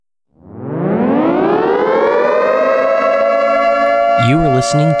You are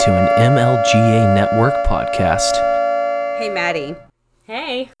listening to an MLGA Network podcast. Hey, Maddie.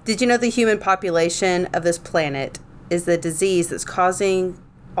 Hey. Did you know the human population of this planet is the disease that's causing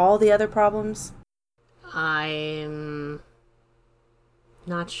all the other problems? I'm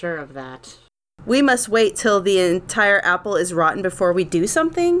not sure of that. We must wait till the entire apple is rotten before we do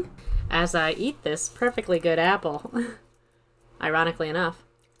something? As I eat this perfectly good apple. Ironically enough.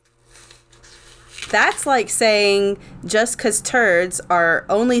 That's like saying just because turds are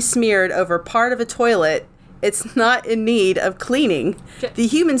only smeared over part of a toilet, it's not in need of cleaning. The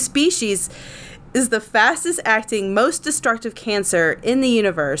human species is the fastest acting, most destructive cancer in the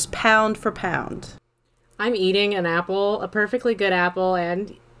universe, pound for pound. I'm eating an apple, a perfectly good apple,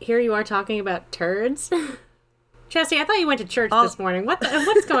 and here you are talking about turds? Chessie, I thought you went to church this morning.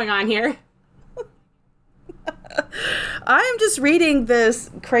 What's going on here? I'm just reading this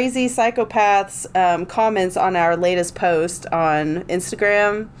crazy psychopath's comments on our latest post on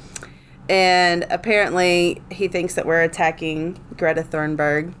Instagram, and apparently he thinks that we're attacking Greta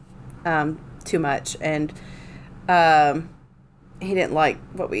Thunberg too much, and he didn't like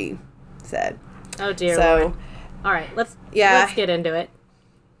what we said. Oh dear Lord. All right, let's get into it.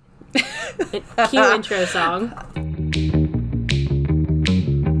 Cue intro song.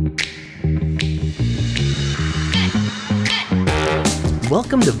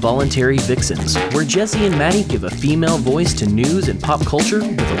 Welcome to Voluntary Vixens, where Jesse and Maddie give a female voice to news and pop culture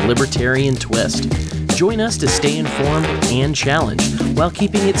with a libertarian twist. Join us to stay informed and challenged while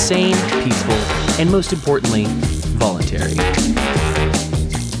keeping it sane, peaceful, and most importantly, voluntary.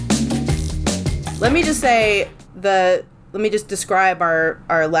 Let me just describe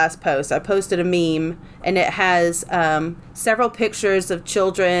our last post. I posted a meme, and it has several pictures of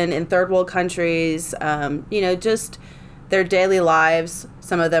children in third world countries, just their daily lives.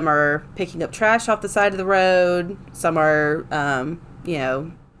 Some of them are picking up trash off the side of the road. Some are,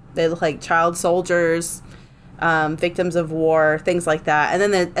 they look like child soldiers, victims of war, things like that.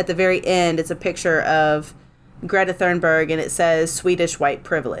 And then at the very end, it's a picture of Greta Thunberg, and it says Swedish white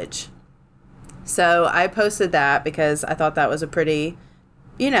privilege. So I posted that because I thought that was a pretty,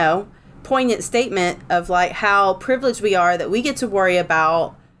 poignant statement of like how privileged we are that we get to worry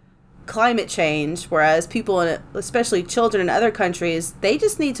about climate change, whereas people, especially children in other countries, they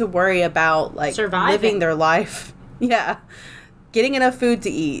just need to worry about like surviving, living their life. Yeah. Getting enough food to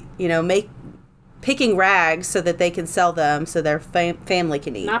eat, picking rags so that they can sell them so their family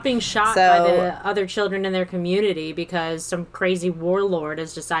can eat. Not being shot by the other children in their community because some crazy warlord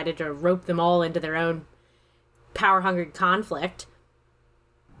has decided to rope them all into their own power-hungry conflict.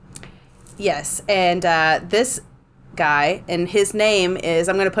 Yes, and this guy, and his name is,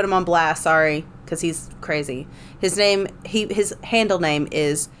 I'm going to put him on blast, sorry, because he's crazy. His handle name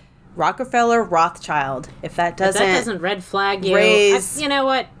is Rockefeller Rothschild. If that doesn't red flag you, you know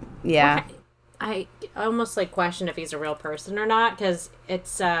what? Yeah. I almost question if he's a real person or not, because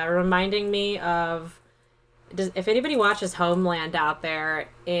it's reminding me of, if anybody watches Homeland out there,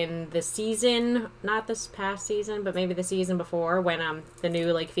 in the season, not this past season, but maybe the season before, when the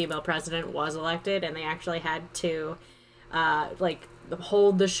new female president was elected, and they actually had to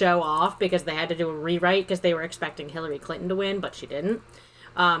hold the show off because they had to do a rewrite because they were expecting Hillary Clinton to win, but she didn't.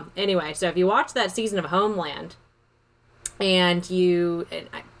 Anyway, so if you watch that season of Homeland, and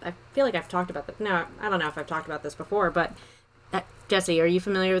I feel like I've talked about this. No, I don't know if I've talked about this before, but Jesse, are you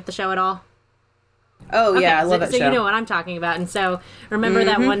familiar with the show at all? Oh, yeah, I love that show. So you know what I'm talking about. And so remember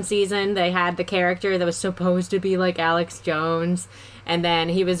that one season they had the character that was supposed to be like Alex Jones, and then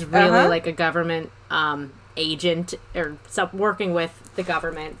he was really like a government agent or working with the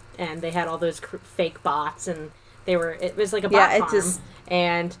government, and they had all those fake bots, and it was like a bot farm.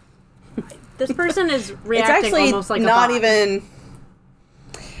 And this person is reacting almost like a bot. It's actually not even...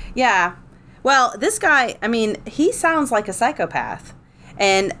 Yeah. Well, this guy, he sounds like a psychopath.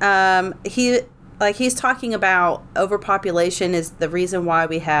 And he's talking about overpopulation is the reason why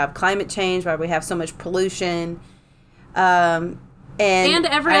we have climate change, why we have so much pollution. And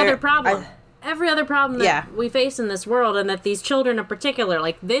every other problem. Every other problem that we face in this world, and that these children in particular,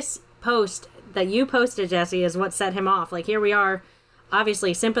 this post that you posted, Jesse, is what set him off. Here we are,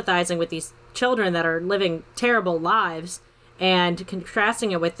 obviously sympathizing with these children that are living terrible lives, and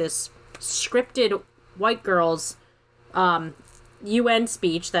contrasting it with this scripted white girl's UN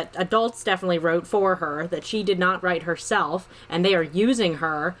speech that adults definitely wrote for her, that she did not write herself, and they are using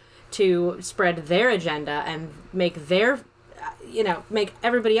her to spread their agenda and make make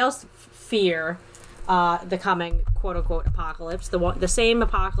everybody else fear the coming quote-unquote apocalypse, the same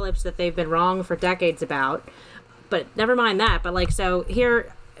apocalypse that they've been wrong for decades about. But never mind that, but so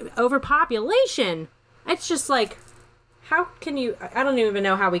here, overpopulation, it's just how can you, I don't even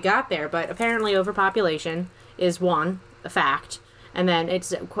know how we got there, but apparently overpopulation is a fact, and then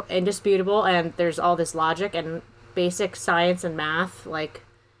it's indisputable, and there's all this logic and basic science and math, like,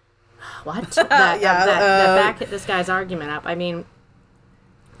 what? that back this guy's argument up. I mean,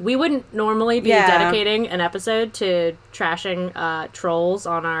 we wouldn't normally be dedicating an episode to trashing trolls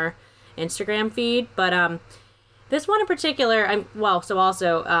on our Instagram feed, but this one in particular,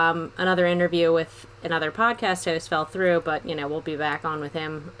 another interview with another podcast host fell through, but, we'll be back on with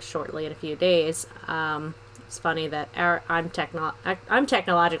him shortly in a few days. It's funny that I'm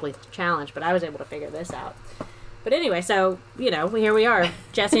technologically challenged, but I was able to figure this out. But anyway, so, here we are.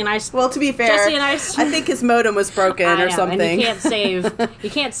 Jesse and I... Well, to be fair, Jesse and I think his modem was broken or something. And you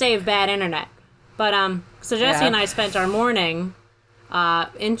can't save bad internet. But, so Jesse and I spent our morning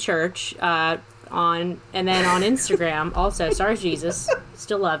in church and then on Instagram also. Sorry, Jesus.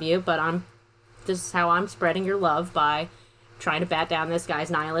 Still love you, but this is how I'm spreading your love, by trying to bat down this guy's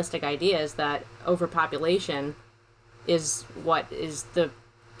nihilistic ideas that overpopulation is what is the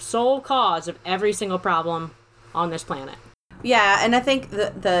sole cause of every single problem on this planet. Yeah, and I think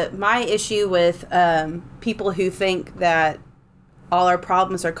my issue with people who think that all our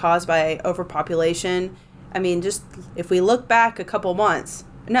problems are caused by overpopulation, I mean, just if we look back a couple months,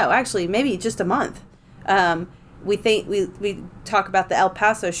 no, actually, maybe just a month, we talk about the El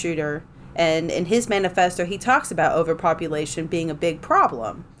Paso shooter, and in his manifesto, he talks about overpopulation being a big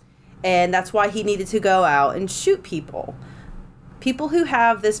problem, and that's why he needed to go out and shoot people. People who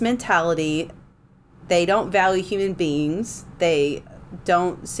have this mentality, they don't value human beings. They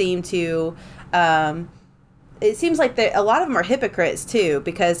don't seem to. It seems like a lot of them are hypocrites too,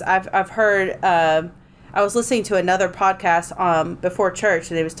 because I've heard. I was listening to another podcast before church,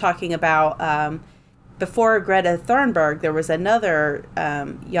 and they was talking about before Greta Thunberg, there was another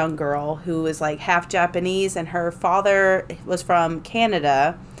young girl who was like half Japanese, and her father was from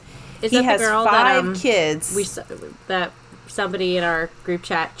Canada. He has the girl 5 kids. That somebody in our group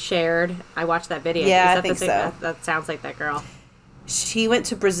chat shared. I watched that video. Yeah, I think so. That sounds like that girl. She went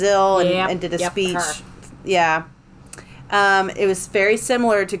to Brazil and did a speech. Her. Yeah. It was very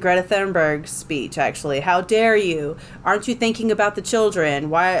similar to Greta Thunberg's speech, actually. How dare you? Aren't you thinking about the children?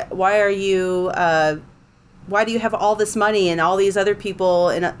 Why are you... why do you have all this money and all these other people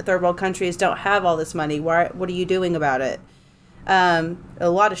in third world countries don't have all this money? What are you doing about it? A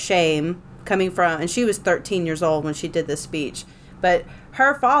lot of shame coming from, and she was 13 years old when she did this speech. But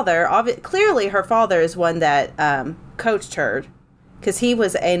her father, clearly her father is one that coached her, because he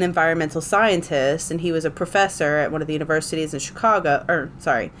was an environmental scientist, and he was a professor at one of the universities in Chicago,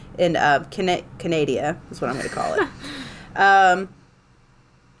 in Canada, is what I'm going to call it.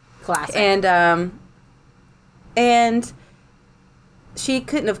 Classic. And she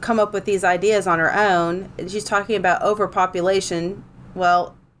couldn't have come up with these ideas on her own. She's talking about overpopulation.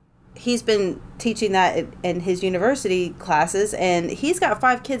 Well, he's been teaching that in his university classes, and he's got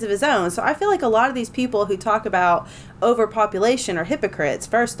 5 kids of his own. So I feel like a lot of these people who talk about overpopulation are hypocrites,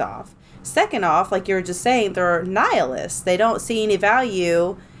 first off. Second off, like you were just saying, they're nihilists. They don't see any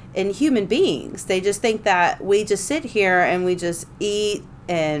value in human beings. They just think that we just sit here and we just eat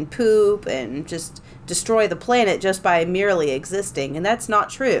and poop and just destroy the planet just by merely existing. And that's not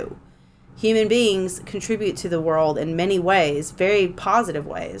true. Human beings contribute to the world in many ways, very positive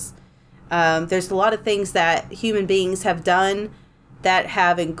ways. There's a lot of things that human beings have done that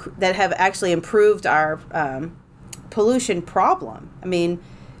have actually improved our pollution problem. I mean,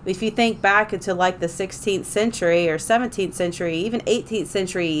 if you think back into like the 16th century or 17th century, even 18th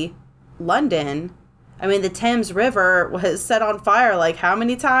century London, I mean, the Thames River was set on fire like how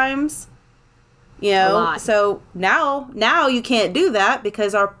many times? You know, a lot. So now you can't do that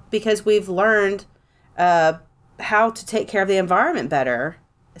because we've learned how to take care of the environment better.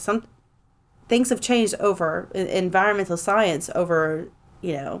 Some things have changed over environmental science over,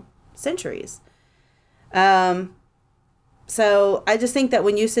 centuries. So I just think that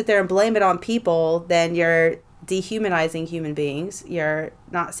when you sit there and blame it on people, then you're dehumanizing human beings. You're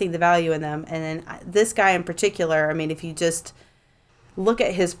not seeing the value in them. And then this guy in particular, I mean, if you just look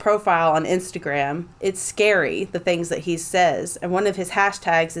at his profile on Instagram, it's scary, the things that he says. And one of his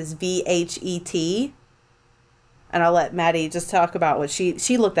hashtags is VHET. And I'll let Maddie just talk about what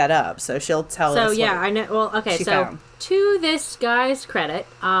she looked that up, so she'll tell us. So yeah, I know. Well, okay. So found. To this guy's credit,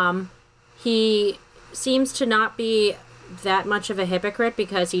 he seems to not be that much of a hypocrite,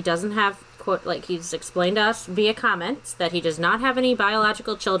 because he doesn't have, quote, like he's explained to us via comments, that he does not have any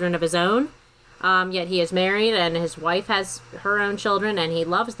biological children of his own. Yet he is married, and his wife has her own children, and he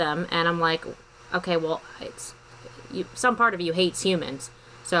loves them. And I'm like, okay, well, some part of you hates humans.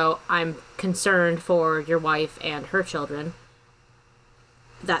 So I'm concerned for your wife and her children.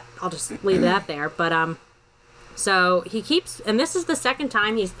 That I'll just leave that there. But so he keeps, and this is the second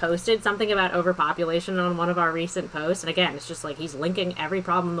time he's posted something about overpopulation on one of our recent posts. And again, it's just like he's linking every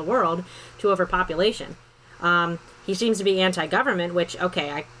problem in the world to overpopulation. He seems to be anti-government, which,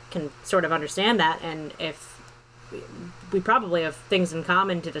 okay, I can sort of understand that. And if we probably have things in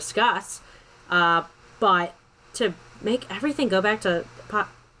common to discuss, but to make everything go back to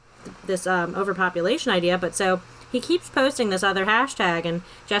this overpopulation idea. But so he keeps posting this other hashtag, and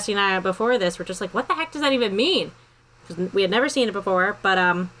Jesse and I before this were just like, what the heck does that even mean? We had never seen it before, but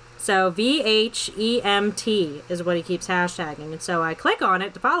so VHEMT is what he keeps hashtagging, and so I click on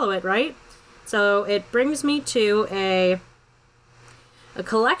it to follow it, right? So it brings me to a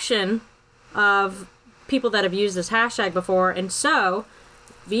collection of people that have used this hashtag before, and so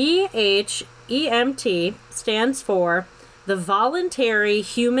VHEMT stands for the Voluntary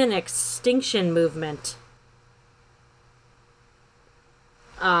Human Extinction Movement.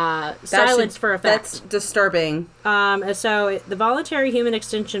 Silence for effect. That's disturbing. So the Voluntary Human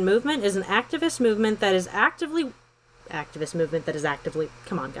Extinction Movement is an activist movement that is actively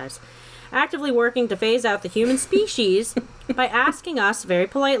come on, guys, actively working to phase out the human species by asking us very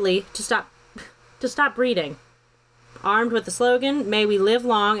politely to stop breeding. Armed with the slogan, "May we live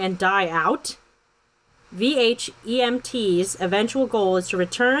long and die out," VHEMT's eventual goal is to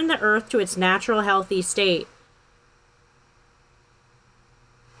return the Earth to its natural, healthy state.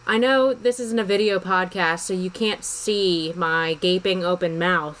 I know this isn't a video podcast, so you can't see my gaping open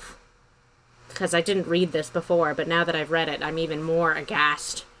mouth, because I didn't read this before, but now that I've read it, I'm even more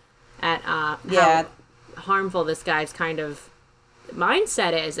aghast at how harmful this guy's kind of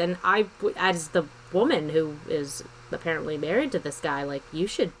mindset is. And I, as the woman who is apparently married to this guy, like, you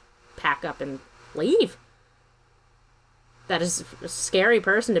should pack up and leave. That is a scary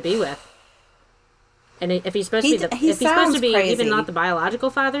person to be with. And if he's supposed to be crazy. Even not the biological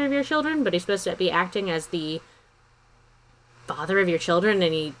father of your children, but he's supposed to be acting as the father of your children,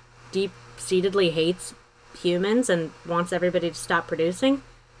 and he deep-seatedly hates humans and wants everybody to stop producing,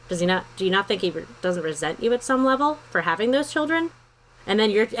 do you not think he doesn't resent you at some level for having those children? And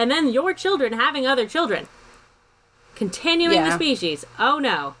then your children having other children. Continuing the species. Oh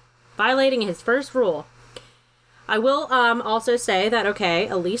no. Violating his first rule. I will also say that, okay,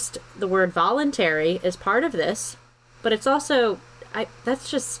 at least the word voluntary is part of this, but it's also, that's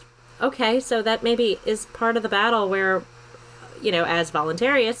just, okay, so that maybe is part of the battle where, you know, as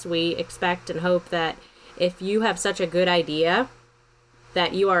voluntarists, we expect and hope that if you have such a good idea,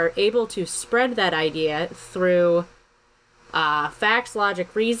 that you are able to spread that idea through facts,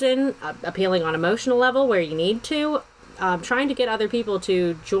 logic, reason, appealing on emotional level where you need to, trying to get other people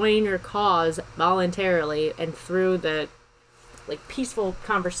to join your cause voluntarily and through the peaceful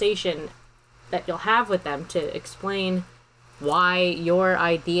conversation that you'll have with them to explain why your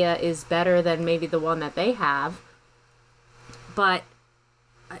idea is better than maybe the one that they have. But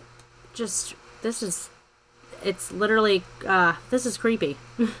this is creepy.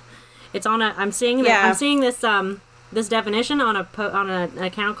 It's on I'm seeing this this definition on an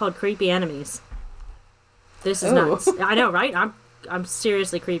account called Creepy Enemies. This is nuts. I know, right? I'm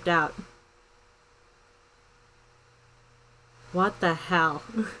seriously creeped out. What the hell?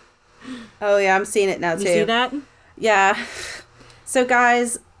 Oh yeah, I'm seeing it now too. You see that? Yeah. So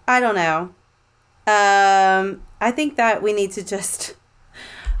guys, I don't know. I think that we need to just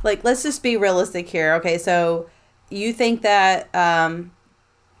let's just be realistic here. Okay, so you think that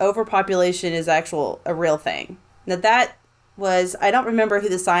overpopulation is a real thing. Now that was, I don't remember who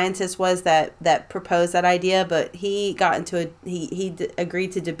the scientist was that proposed that idea, but he got into he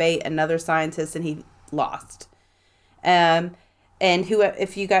agreed to debate another scientist and he lost. And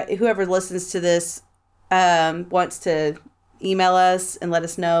whoever listens to this wants to email us and let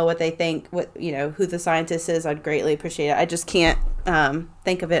us know what they think, who the scientist is, I'd greatly appreciate it. I just can't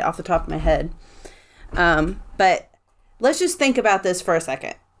think of it off the top of my head. But let's just think about this for a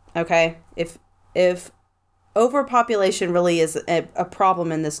second, okay? If overpopulation really is a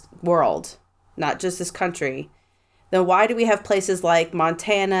problem in this world, not just this country, then why do we have places like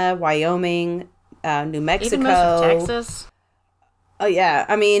Montana, Wyoming, New Mexico, even most of Texas? Oh yeah,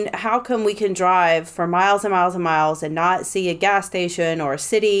 I mean, how come we can drive for miles and miles and miles and not see a gas station or a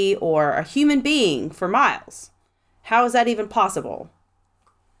city or a human being for miles? How is that even possible?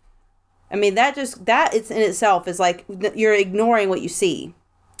 I mean, that is in itself is like you're ignoring what you see.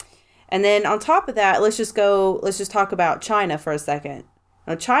 And then on top of that, let's just talk about China for a second.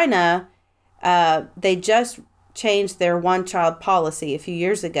 Now, China, they just changed their one-child policy a few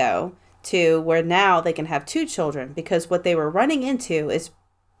years ago to where now they can have 2 children, because what they were running into is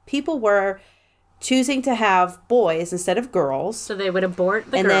people were choosing to have boys instead of girls. So they would abort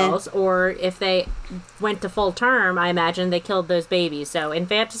the girls, or if they went to full term, I imagine they killed those babies. So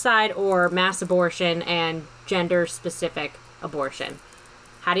infanticide or mass abortion and gender-specific abortion.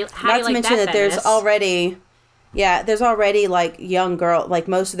 How do you like that, mention that there's already like young girl, like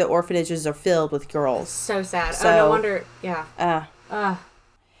most of the orphanages are filled with girls. So sad. So, no wonder. Yeah.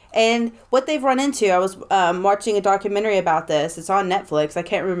 And what they've run into, I was watching a documentary about this. It's on Netflix. I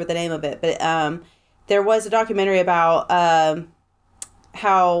can't remember the name of it, but there was a documentary about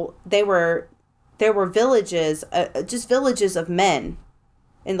how there were villages, just villages of men,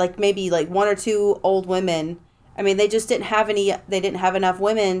 and like maybe like one or two old women. I mean, they just didn't have any. They didn't have enough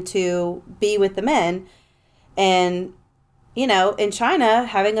women to be with the men, and in China,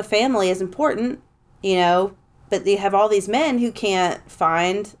 having a family is important. But they have all these men who can't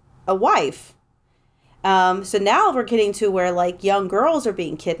find a wife. So now we're getting to where like young girls are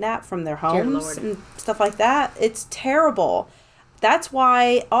being kidnapped from their homes and stuff like that. It's terrible. That's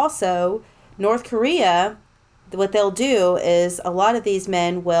why also North Korea, what they'll do is a lot of these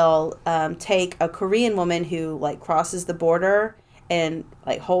men will take a Korean woman who like crosses the border and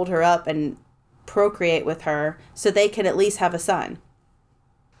like hold her up and procreate with her so they can at least have a son.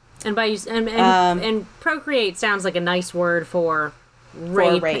 And and procreate sounds like a nice word for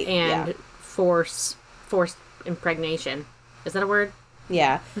rape and forced impregnation. Is that a word?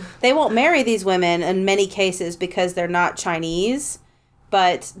 Yeah. They won't marry these women in many cases because they're not Chinese,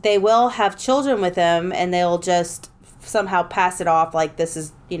 but they will have children with them, and they'll just somehow pass it off like this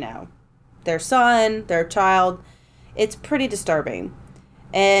is, their son, their child. It's pretty disturbing.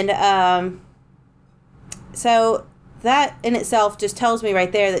 And so that in itself just tells me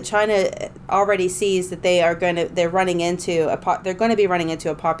right there that China already sees that they're going to be running into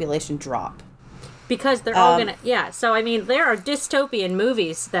a population drop. Because they're all going to, so I mean, there are dystopian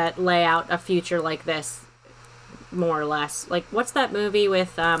movies that lay out a future like this, more or less. Like, what's that movie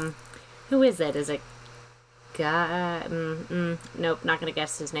with, who is it? Is it, nope, not going to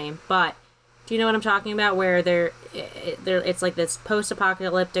guess his name, but do you know what I'm talking about? Where it's like this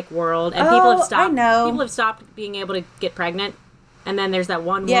post-apocalyptic world, and people have stopped being able to get pregnant, and then there's that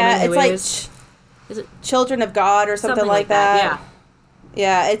one woman who is it Children of God or something like that?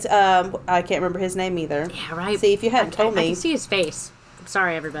 Yeah, it's I can't remember his name either. Yeah, right. See, if you hadn't told me, I can see his face. I'm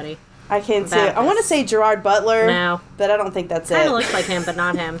sorry, everybody. I can't see it. I want to say Gerard Butler, but I don't think that's it. Kind of looks like him, but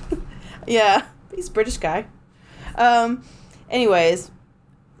not him. Yeah, he's a British guy. Anyways.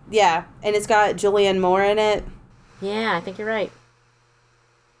 Yeah, and it's got Julianne Moore in it. Yeah, I think you're right.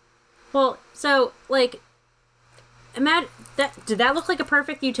 Well, so, like, imagine did that look like a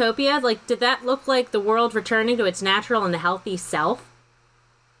perfect utopia? Like, did that look like the world returning to its natural and healthy self?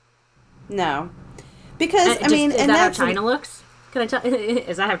 No. Because, is that how China looks? Can I tell?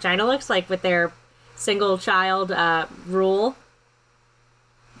 Is that how China looks? Like, with their single child rule?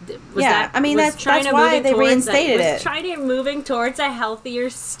 That's why they reinstated it. Was China moving towards a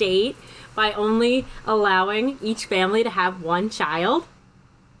healthier state by only allowing each family to have one child?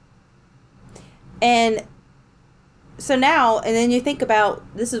 And so now, and then you think about,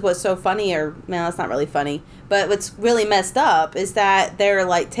 this is what's so funny, it's not really funny, but what's really messed up is that they're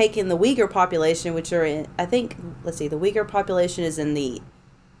like taking the Uyghur population, which are in, the Uyghur population is in the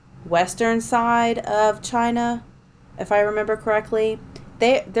western side of China, if I remember correctly.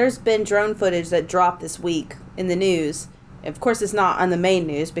 There's been drone footage that dropped this week in the news. Of course, it's not on the main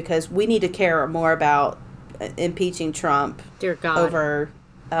news because we need to care more about impeaching Trump. Dear God. Over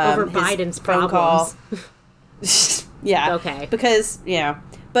Biden's problems. Yeah. Okay. Because,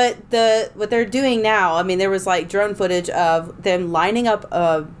 but what they're doing now, I mean, there was like drone footage of them lining up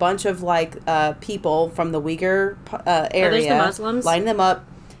a bunch of like people from the Uyghur area. Are those the Muslims? Lining them up.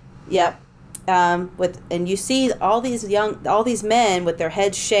 Yep. And you see all these men with their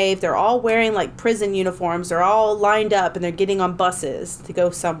heads shaved. They're all wearing like prison uniforms. They're all lined up and they're getting on buses to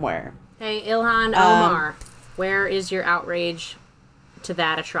go somewhere. Hey, Ilhan Omar, where is your outrage to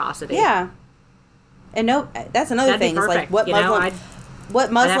that atrocity? Yeah. And no, that's another thing. It's like what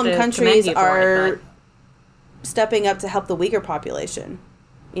Muslim countries are stepping up to help the Uyghur population.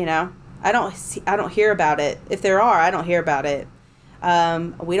 I don't hear about it. If there are, I don't hear about it.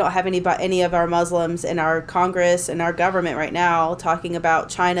 We don't have any of our Muslims in our Congress and our government right now talking about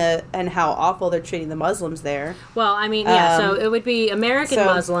China and how awful they're treating the Muslims there. Well, I mean, so it would be American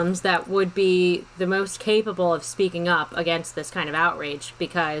Muslims that would be the most capable of speaking up against this kind of outrage,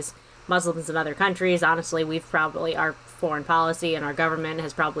 because Muslims in other countries, honestly, our foreign policy and our government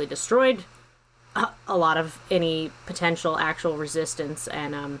has probably destroyed a lot of any potential actual resistance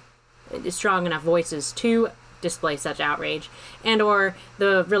and strong enough voices to display such outrage, and or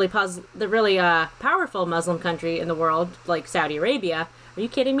the really powerful Muslim country in the world like Saudi Arabia. Are you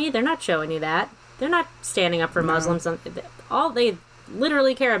kidding me? They're not showing you that. They're not standing up for Muslims. All they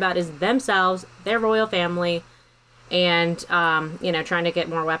literally care about is themselves, their royal family, and trying to get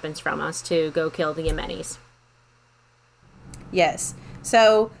more weapons from us to go kill the Yemenis. Yes.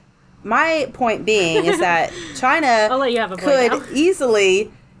 So my point being is that China could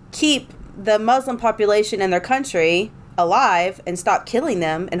easily keep the Muslim population in their country alive and stop killing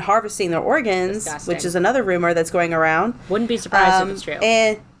them and harvesting their organs, Disgusting. Which is another rumor that's going around. Wouldn't be surprised if it's true.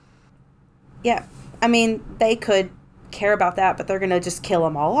 And yeah, I mean, they could care about that, but they're going to just kill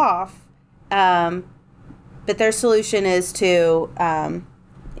them all off. But their solution is to, and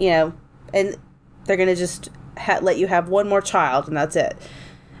they're going to just let you have one more child, and that's it.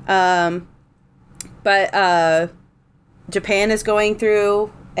 But Japan is going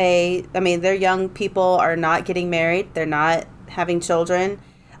through their young people are not getting married. They're not having children.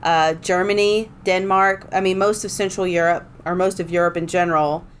 Germany, Denmark, most of Central Europe, or most of Europe in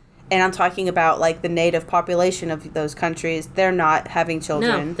general, and I'm talking about like the native population of those countries, they're not having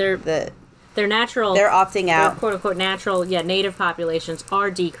children. No, they're natural. They're opting out. Their quote unquote natural, native populations are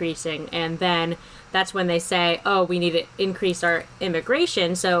decreasing, and then that's when they say, oh, we need to increase our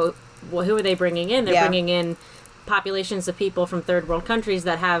immigration. So who are they bringing in? They're bringing in populations of people from third world countries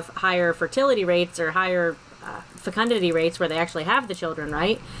that have higher fertility rates or higher fecundity rates where they actually have the children,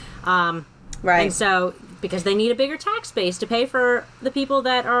 right? Right. And so, because they need a bigger tax base to pay for the people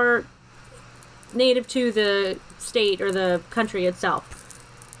that are native to the state or the country itself.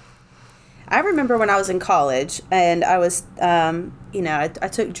 I remember when I was in college, and I was, I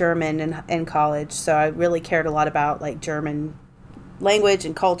took German in college, so I really cared a lot about like German language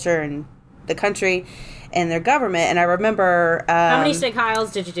and culture and the country and their government. And I remember how many Sig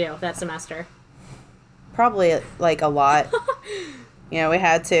Heils did you do that semester? Probably like a lot. We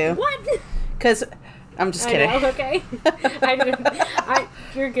had to. What? Because I'm just kidding. I know, okay.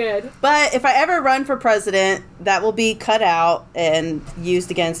 You're good. But if I ever run for president, that will be cut out and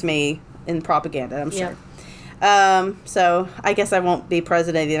used against me in propaganda, I'm sure. Yep. So I guess I won't be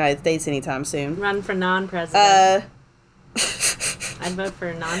president of the United States anytime soon. Run for non-president. I'd vote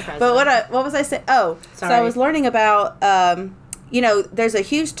for non-president. But what was I saying? Oh, sorry. So I was learning about, there's a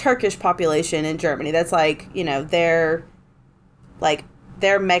huge Turkish population in Germany. That's like,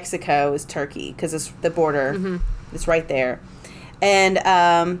 their Mexico is Turkey because it's the border. Mm-hmm. It's right there. And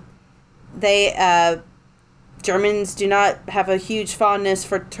Germans do not have a huge fondness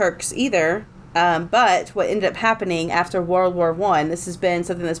for Turks either. But what ended up happening after World War I, this has been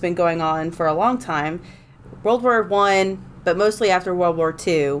something that's been going on for a long time. World War I, but mostly after World War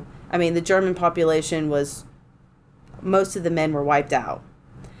II, the German population most of the men were wiped out.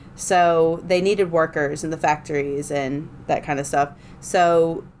 So they needed workers in the factories and that kind of stuff.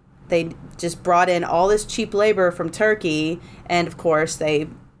 So they just brought in all this cheap labor from Turkey, and of course they,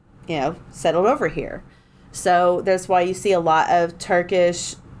 settled over here. So that's why you see a lot of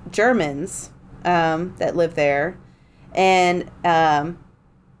Turkish Germans that live there. And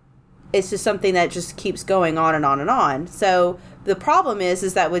it's just something that just keeps going on and on and on. So the problem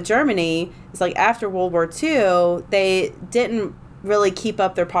is that with Germany, it's like after World War II, they didn't really keep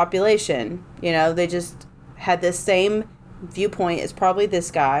up their population. They just had this same viewpoint as probably this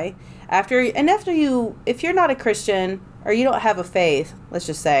guy. If you're not a Christian or you don't have a faith, let's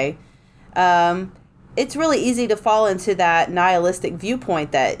just say, it's really easy to fall into that nihilistic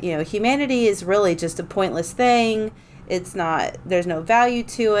viewpoint that, humanity is really just a pointless thing. There's no value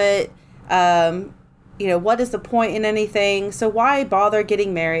to it. What is the point in anything? So why bother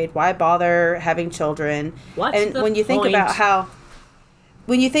getting married? Why bother having children? When you think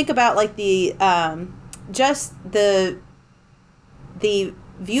about like just the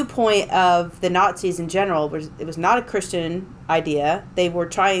viewpoint of the Nazis in general, it was not a Christian idea. It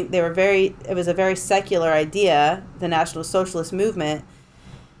was a very secular idea, the National Socialist movement.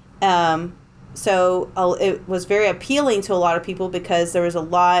 So it was very appealing to a lot of people because there was a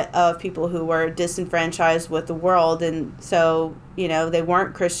lot of people who were disenfranchised with the world. And so, they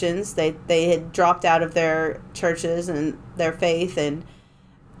weren't Christians. They had dropped out of their churches and their faith, and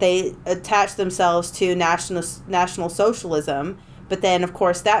they attached themselves to National Socialism. But then, of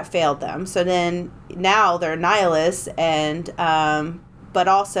course, that failed them. So then now they're nihilists, and but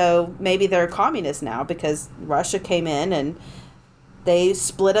also maybe they're communists now because Russia came in and they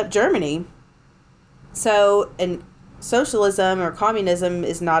split up Germany. So, and socialism or communism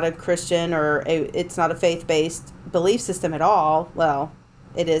is not a Christian it's not a faith-based belief system at all. Well,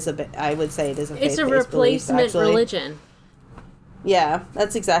 it is I would say it is a faith-based belief, it's a replacement religion. Yeah,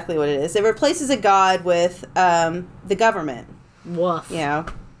 that's exactly what it is. It replaces a god with the government. Woof. You know,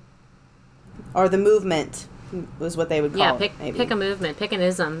 or the movement was what they would call it. Yeah, pick a movement, pick an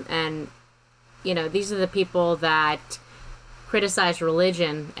ism, and these are the people that criticize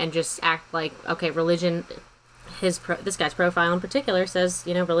religion and just act like, okay, religion. This guy's profile in particular says,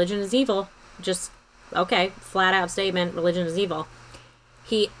 religion is evil. Just okay, flat out statement, religion is evil.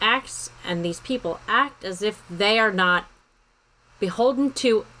 He acts, and these people act as if they are not beholden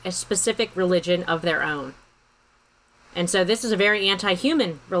to a specific religion of their own. And so this is a very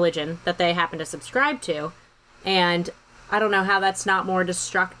anti-human religion that they happen to subscribe to. And I don't know how that's not more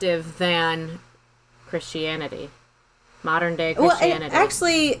destructive than Christianity. Modern day Christianity. Well,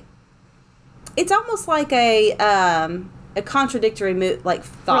 actually, it's almost like a contradictory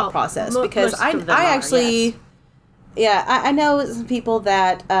thought process. Because I actually... Yes. Yeah, I know some people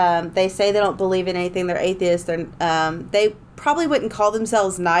that they say they don't believe in anything. They're atheists. They probably wouldn't call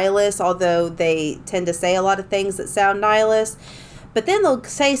themselves nihilists, although they tend to say a lot of things that sound nihilist. But then they'll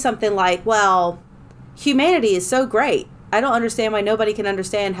say something like, well, humanity is so great. I don't understand why nobody can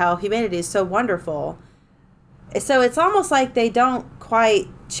understand how humanity is so wonderful. So it's almost like they don't quite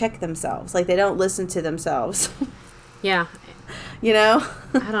check themselves. Like they don't listen to themselves. Yeah.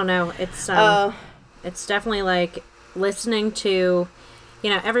 I don't know. It's definitely like listening to,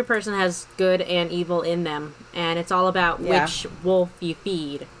 every person has good and evil in them, and it's all about which wolf you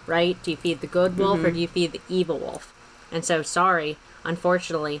feed, right? Do you feed the good wolf or do you feed the evil wolf? And so, sorry,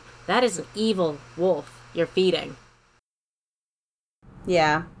 unfortunately, that is an evil wolf you're feeding.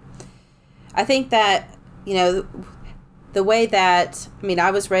 Yeah. I think that, the way that,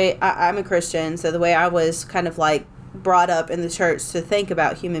 I was raised, I'm a Christian, so the way I was kind of like brought up in the church to think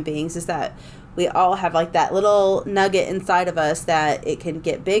about human beings is that we all have like that little nugget inside of us that it can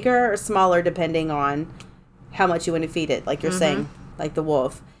get bigger or smaller depending on how much you want to feed it, like you're saying, like the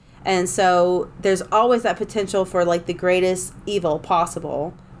wolf. And so there's always that potential for like the greatest evil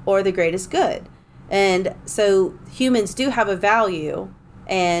possible or the greatest good. And so humans do have a value,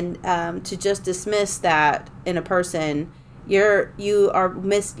 and to just dismiss that in a person, you're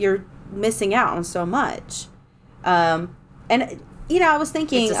missing out on so much. And I was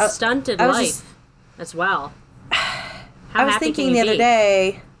thinking... It's a stunted life as well. I was thinking the other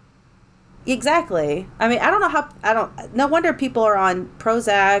day... Exactly. No wonder people are on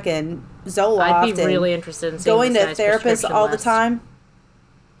Prozac and Zoloft. I'd be really interested in seeing going to therapists all the time.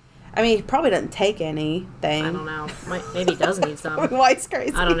 He probably doesn't take anything. I don't know. Maybe he does need some. Why it's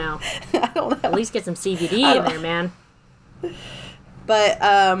crazy. I don't know. At least get some CBD in there, man. But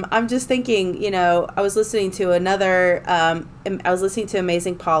I'm just thinking, I was listening to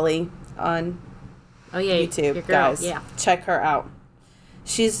Amazing Polly on YouTube. Your girl, guys, check her out.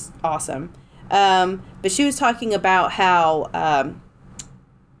 She's awesome. But she was talking about how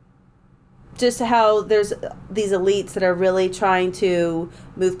there's these elites that are really trying to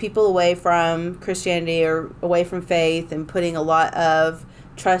move people away from Christianity or away from faith and putting a lot of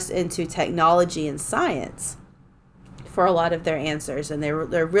trust into technology and science for a lot of their answers, and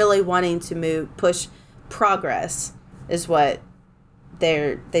they're really wanting to push progress is what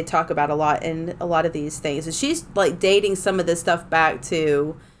they talk about a lot in a lot of these things. And she's like dating some of this stuff back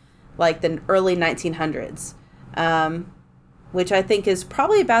to like the early 1900s, which I think is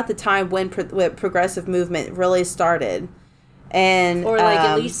probably about the time when progressive movement really started. And or like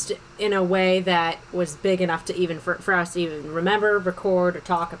at least in a way that was big enough to even for us to even remember, record, or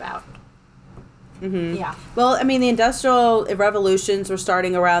talk about. Mm-hmm. Yeah. Well, the Industrial Revolutions were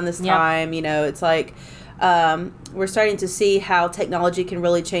starting around this time. It's like we're starting to see how technology can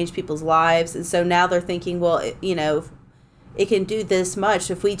really change people's lives. And so now they're thinking, well, it can do this much.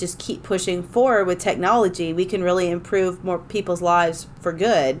 If we just keep pushing forward with technology, we can really improve more people's lives for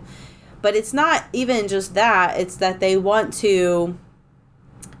good. But it's not even just that. It's that they want to...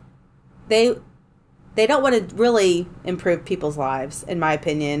 They don't want to really improve people's lives, in my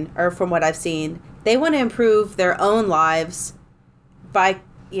opinion, or from what I've seen. They want to improve their own lives by,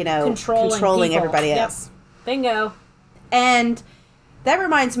 controlling everybody else. Yep. Bingo. And that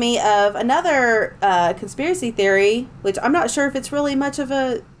reminds me of another conspiracy theory, which I'm not sure if it's really much of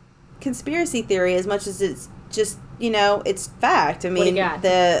a conspiracy theory as much as it's just, it's fact. What do you got?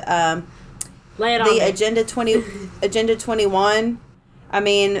 Lay it on me. Agenda 21.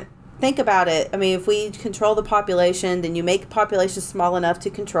 Think about it. If we control the population, then you make population small enough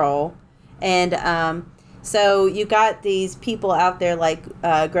to control. And so you got these people out there like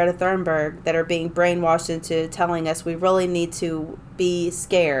Greta Thunberg that are being brainwashed into telling us we really need to be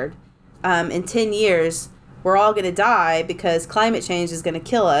scared. In 10 years, we're all going to die because climate change is going to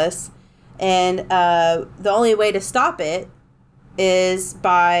kill us. And the only way to stop it is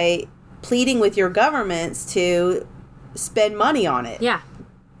by pleading with your governments to spend money on it. Yeah.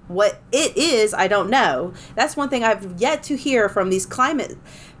 What it is, I don't know. That's one thing I've yet to hear from these climate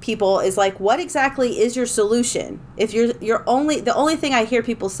people is like, what exactly is your solution? If the only thing I hear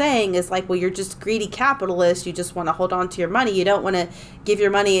people saying is like, well, you're just greedy capitalists. You just want to hold on to your money. You don't want to give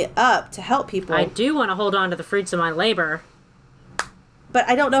your money up to help people. I do want to hold on to the fruits of my labor. But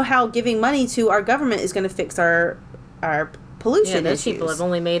I don't know how giving money to our government is going to fix our pollution those issues. People have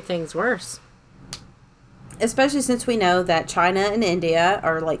only made things worse. Especially since we know that China and India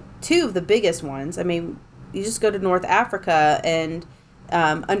are like two of the biggest ones. I mean, you just go to North Africa and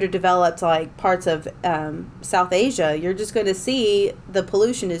underdeveloped like parts of South Asia, you're just going to see the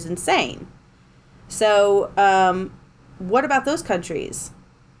pollution is insane. So, what about those countries?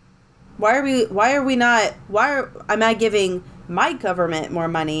 Why am I giving my government more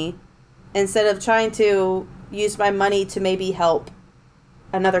money instead of trying to use my money to maybe help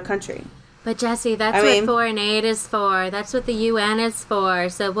another country? But Jesse, that's what foreign aid is for. That's what the UN is for.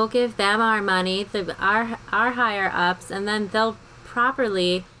 So we'll give them our money, our higher ups, and then they'll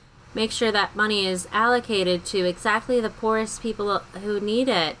properly make sure that money is allocated to exactly the poorest people who need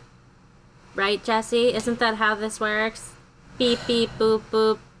it. Right, Jesse? Isn't that how this works? Beep, beep, boop,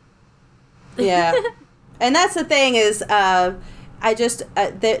 boop. Yeah. And that's the thing is, I don't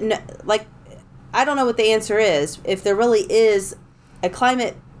know what the answer is. If there really is a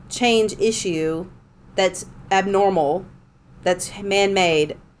climate change issue that's abnormal, that's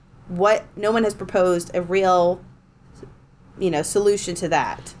man-made, no one has proposed a real, solution to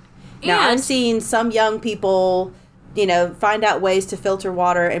that. Now, I've seen some young people, find out ways to filter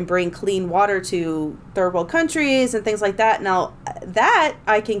water and bring clean water to third world countries and things like that. Now, that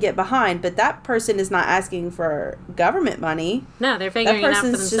I can get behind, but that person is not asking for government money. No, they're figuring it out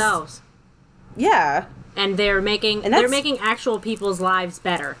for themselves. Yeah. And they're making actual people's lives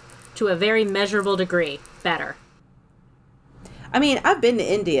better, to a very measurable degree better. I mean, I've been to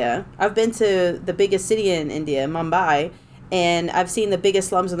India. I've been to the biggest city in India, Mumbai, and I've seen the biggest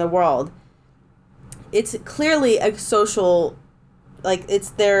slums in the world. It's clearly a social,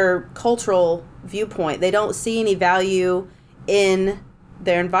 it's their cultural viewpoint. They don't see any value in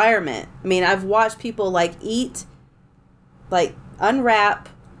their environment. I mean, I've watched people unwrap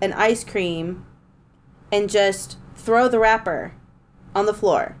an ice cream and just throw the wrapper on the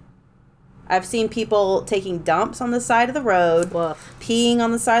floor. I've seen people taking dumps on the side of the road, peeing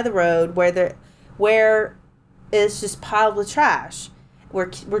on the side of the road where it's just piled with trash, where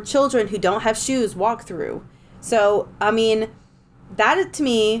children who don't have shoes walk through. So, I mean, that to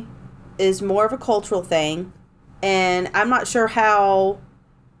me is more of a cultural thing, and I'm not sure how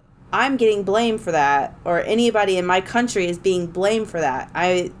I'm getting blamed for that, or anybody in my country is being blamed for that.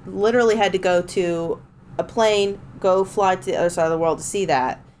 I literally had to go to a plane, go fly to the other side of the world to see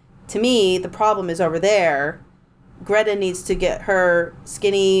that. To me, the problem is over there. Greta needs to get her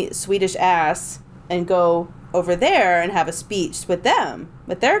skinny Swedish ass and go over there and have a speech with them,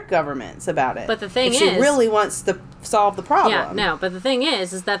 with their governments about it. But the thing is, she really wants to solve the problem. Yeah, no, but the thing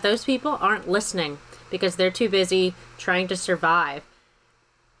is that those people aren't listening because they're too busy trying to survive.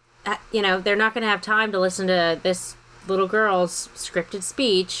 They're not going to have time to listen to this little girl's scripted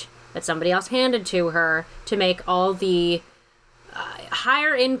speech that somebody else handed to her to make all the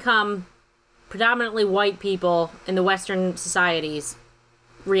higher income, predominantly white people in the Western societies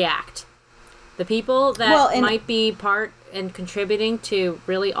react. The people that might be part and contributing to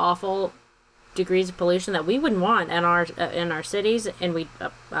really awful degrees of pollution that we wouldn't want in our cities, and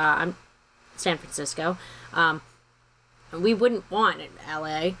I'm San Francisco, we wouldn't want in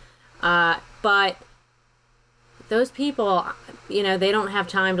LA, but those people, they don't have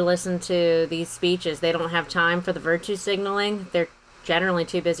time to listen to these speeches. They don't have time for the virtue signaling. They're generally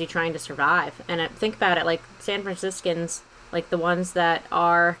too busy trying to survive. And think about it, like San Franciscans, like the ones that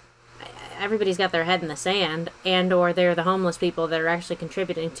are, everybody's got their head in the sand, and or they're the homeless people that are actually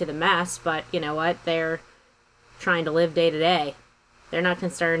contributing to the mess, but you know what? They're trying to live day to day. They're not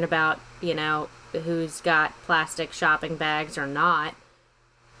concerned about, who's got plastic shopping bags or not.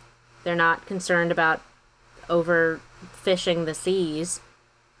 They're not concerned about overfishing the seas.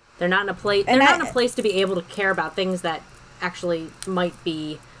 They're not in a place. They're not in a place to be able to care about things that actually might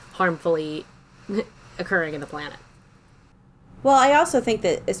be harmfully occurring in the planet. Well, I also think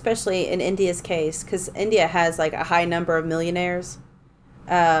that, especially in India's case, because India has a high number of millionaires,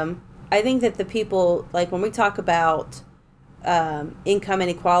 I think that the people, when we talk about income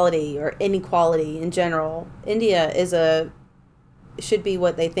inequality or inequality in general, India should be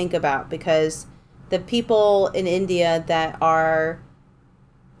what they think about, because the people in India that are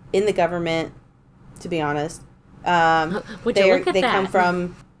in the government, to be honest, Would you look at they that?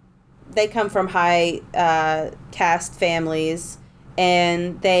 They come from high caste families,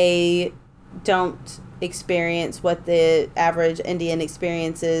 and they don't experience what the average Indian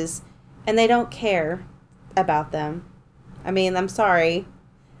experiences, and they don't care about them. I mean, I'm sorry.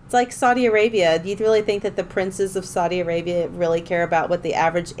 It's like Saudi Arabia. Do you really think that the princes of Saudi Arabia really care about what the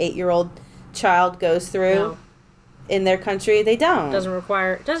average 8-year-old child goes through in their country? They don't. Doesn't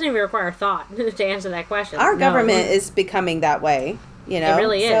even require thought to answer that question. Our government is becoming that way. You know, it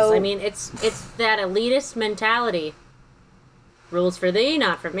really is. I mean, it's that elitist mentality. Rules for thee,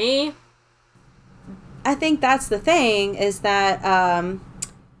 not for me. I think that's the thing, is that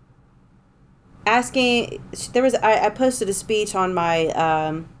I posted a speech on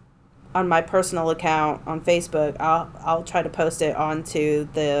my personal account on Facebook. I'll try to post it onto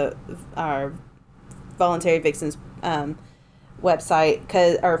our Voluntary Vixens website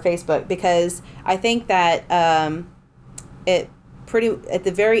or Facebook, because I think that at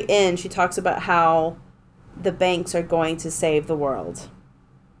the very end, she talks about how the banks are going to save the world.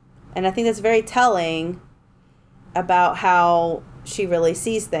 And I think that's very telling about how she really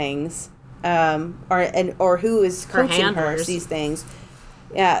sees things, or who is coaching her sees things.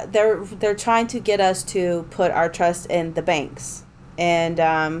 Yeah, they're trying to get us to put our trust in the banks, and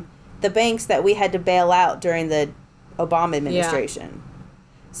the banks that we had to bail out during the Obama administration.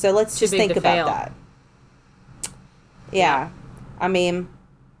 Yeah. So let's just think about that. Yeah. I mean,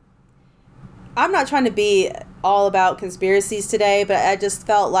 I'm not trying to be all about conspiracies today, but I just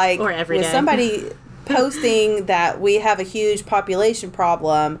felt like with somebody posting that we have a huge population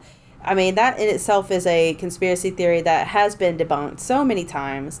problem, I mean, that in itself is a conspiracy theory that has been debunked so many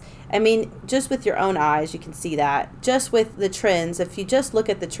times. I mean, just with your own eyes, you can see that. Just with the trends, if you just look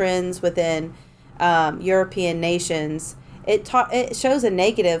at the trends within European nations, it shows a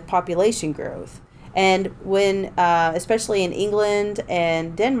negative population growth. And when, especially in England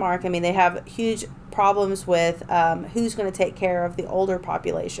and Denmark, I mean, they have huge problems with who's going to take care of the older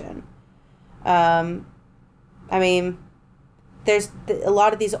population. I mean, there's a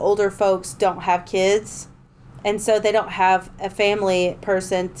lot of these older folks don't have kids, and so they don't have a family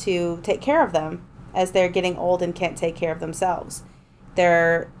person to take care of them as they're getting old and can't take care of themselves.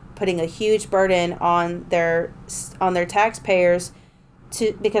 They're putting a huge burden on their taxpayers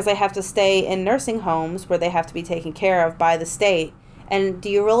because they have to stay in nursing homes where they have to be taken care of by the state. And do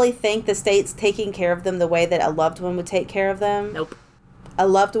you really think the state's taking care of them the way that a loved one would take care of them? Nope. A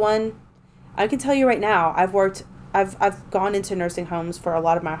loved one, I can tell you right now, I've gone into nursing homes for a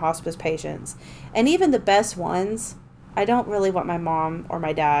lot of my hospice patients. And even the best ones, I don't really want my mom or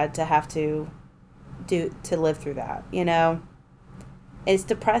my dad to have to live through that, you know? It's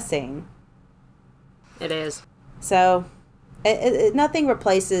depressing. It is. So nothing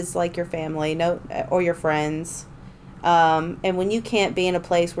replaces like your family, or your friends, and when you can't be in a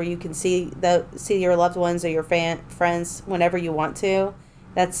place where you can see your loved ones or your friends whenever you want to,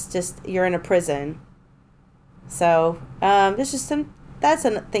 that's just, you're in a prison. So that's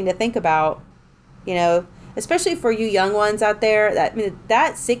a thing to think about, you know, especially for you young ones out there.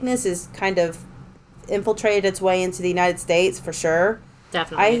 That sickness is kind of infiltrated its way into the United States for sure.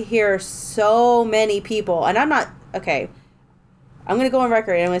 Definitely. I hear so many people, and I'm going to go on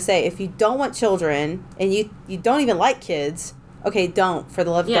record and I'm going to say, if you don't want children and you don't even like kids, okay, don't. For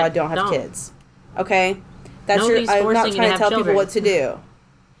the love of God, don't have kids. Okay? I'm not trying to tell people what to do.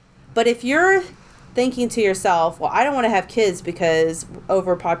 But if you're thinking to yourself, well, I don't want to have kids because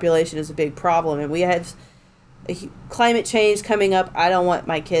overpopulation is a big problem and we have climate change coming up, I don't want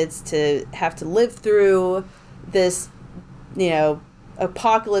my kids to have to live through this, you know,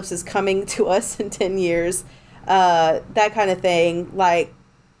 apocalypse is coming to us in 10 years. That kind of thing, like,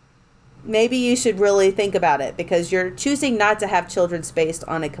 maybe you should really think about it, because you're choosing not to have children based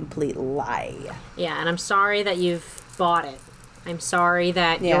on a complete lie. Yeah, and I'm sorry that you've bought it. I'm sorry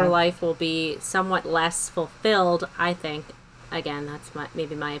that your life will be somewhat less fulfilled, I think. Again, that's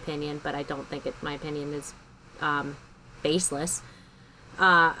maybe my opinion, but I don't think my opinion is baseless.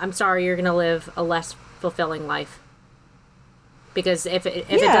 I'm sorry you're going to live a less fulfilling life. Because if it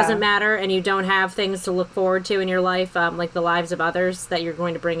doesn't matter and you don't have things to look forward to in your life, like the lives of others that you're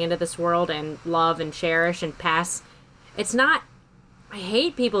going to bring into this world and love and cherish and pass, it's not... I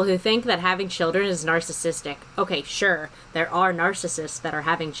hate people who think that having children is narcissistic. Okay, sure, there are narcissists that are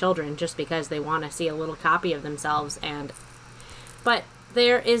having children just because they want to see a little copy of themselves, but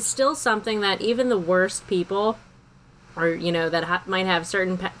there is still something that even the worst people, or, you know, that might have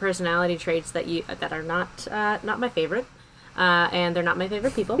certain personality traits that are not my favorite, and they're not my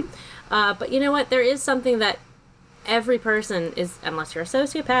favorite people. But you know what? There is something that every person is, unless you're a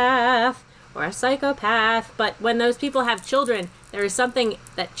sociopath or a psychopath. But when those people have children, there is something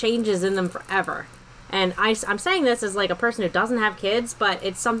that changes in them forever. And I'm saying this as like a person who doesn't have kids, but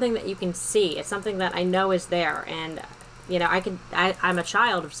it's something that you can see. It's something that I know is there. And, you know, I'm a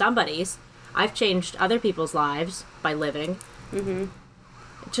child of somebody's. I've changed other people's lives by living. Mm-hmm.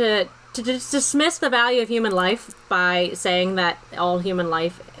 To just dismiss the value of human life by saying that all human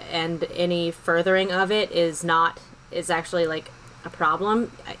life and any furthering of it is actually like a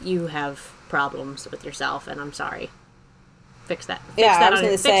problem, you have problems with yourself, and I'm sorry. Fix that. Fix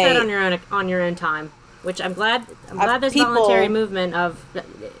that on your own time. Which I'm glad this voluntary movement of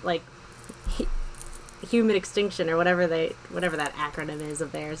like human extinction or whatever that acronym is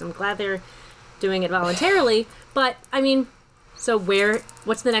of theirs. I'm glad they're doing it voluntarily, but I mean, so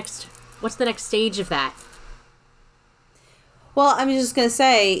what's the next stage of that? Well, I'm just going to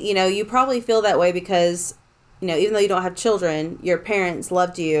say, you know, you probably feel that way because, you know, even though you don't have children, your parents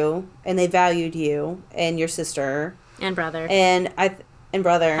loved you and they valued you and your sister and brother. And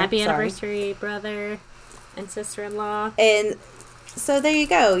brother. Happy anniversary, brother and sister-in-law. And so there you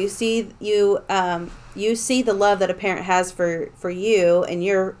go. You see the love that a parent has for you and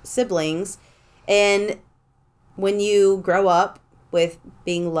your siblings, and when you grow up with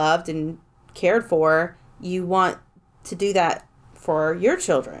being loved and cared for, you want to do that for your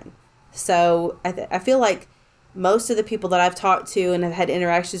children. So I feel like most of the people that I've talked to and have had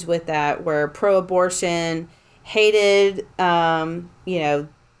interactions with that were pro-abortion, hated,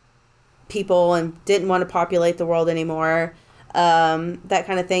 people and didn't want to populate the world anymore, that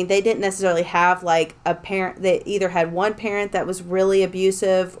kind of thing. They didn't necessarily have like a parent. They either had one parent that was really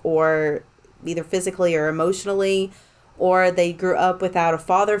abusive, or either physically or emotionally, or they grew up without a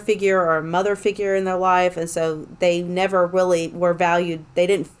father figure or a mother figure in their life, and so they never really were valued. They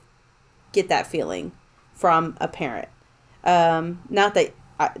didn't get that feeling from a parent. Not that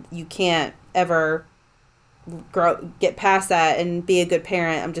you can't ever get past that and be a good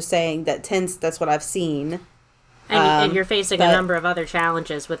parent. I'm just saying that's what I've seen. And you're facing a number of other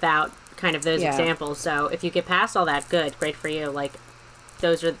challenges without kind of those examples. So if you get past all that, good, great for you. Like,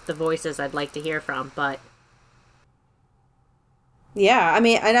 those are the voices I'd like to hear from. But yeah, I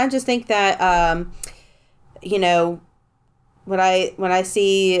mean, and I just think that when I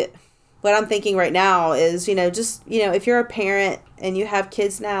see, what I'm thinking right now is, if you're a parent and you have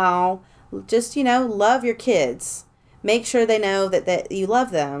kids now, just, love your kids. Make sure they know that you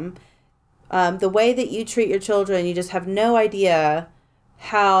love them. The way that you treat your children, you just have no idea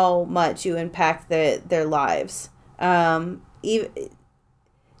how much you impact their lives. Even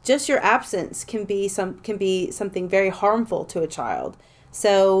just your absence can be something very harmful to a child.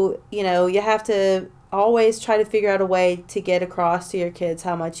 So, you have to always try to figure out a way to get across to your kids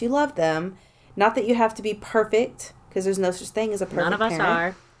how much you love them. Not that you have to be perfect, because there's no such thing as a perfect parent. None of us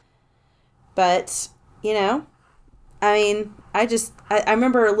are. But, I mean, I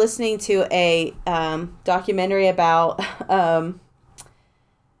remember listening to a documentary about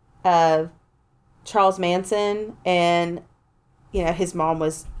Charles Manson, and, his mom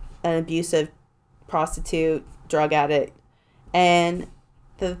was an abusive prostitute, drug addict, and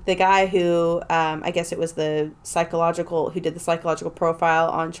the guy who, I guess it was who did the psychological profile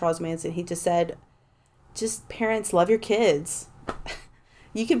on Charles Manson, he just said, just parents, love your kids.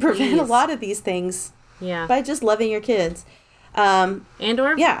 You can prevent a lot of these things by just loving your kids. Give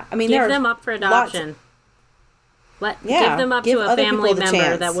them up for adoption. Give them up to a family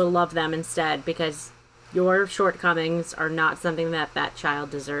member that will love them instead, because your shortcomings are not something that child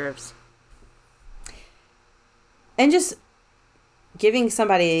deserves. And just giving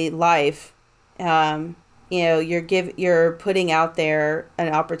somebody life, you're putting out there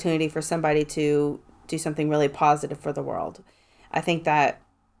an opportunity for somebody to do something really positive for the world. I think that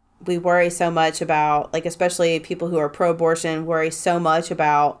we worry so much about, like, especially people who are pro-abortion worry so much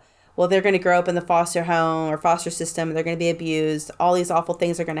about, well, they're going to grow up in the foster home or foster system, and they're going to be abused. All these awful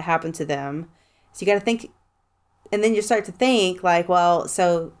things are going to happen to them. So you got to think, and then you start to think like, well,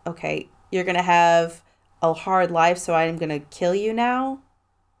 so, okay, you're going to have a hard life, so I'm going to kill you now?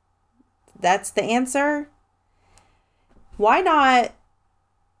 That's the answer? Why not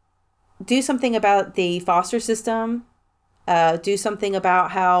do something about the foster system? Do something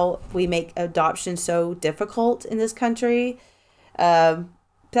about how we make adoption so difficult in this country.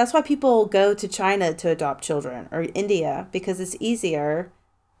 That's why people go to China to adopt children, or India, because it's easier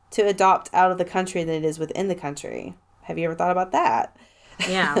to adopt out of the country than it is within the country. Have you ever thought about that?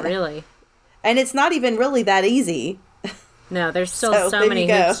 Yeah, really. And it's not even really that easy. No, there's still so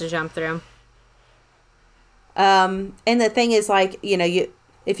many hoops to jump through. And the thing is, like,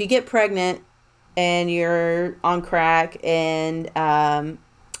 if you get pregnant and you're on crack and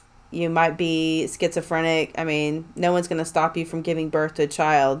You might be schizophrenic. I mean, no one's going to stop you from giving birth to a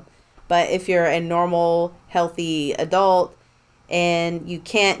child. But if you're a normal, healthy adult and you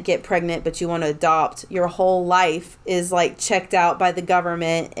can't get pregnant but you want to adopt, your whole life is like checked out by the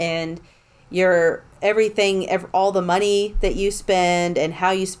government, and your everything, all the money that you spend and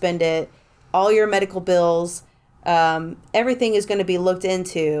how you spend it, all your medical bills, everything is going to be looked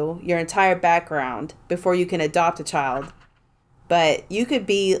into, your entire background, before you can adopt a child. But you could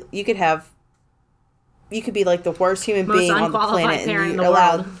be like the worst human being on the planet, and you're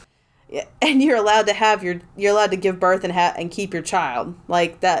allowed, and you're allowed to have you're allowed to give birth and keep your child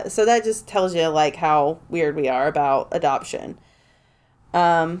like that. So that just tells you like how weird we are about adoption.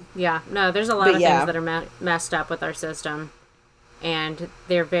 Yeah, no, there's a lot of things that are messed up with our system, and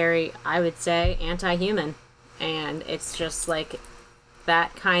they're very, I would say, anti-human, and it's just like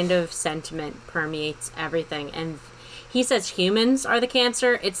that kind of sentiment permeates everything. And he says humans are the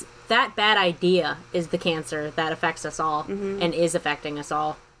cancer. It's that bad idea is the cancer that affects us all and is affecting us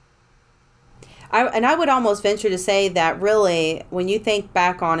all. I would almost venture to say that really, when you think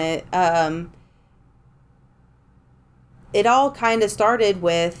back on it, it all kind of started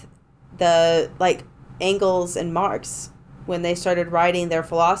with the, like, Engels and Marx, when they started writing their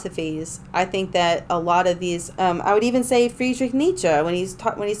philosophies. I think that a lot of these, I would even say Friedrich Nietzsche, when he's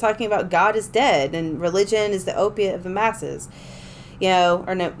talking about God is dead and religion is the opiate of the masses, you know,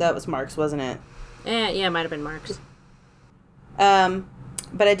 or no, that was Marx, wasn't it? Yeah, it might have been Marx.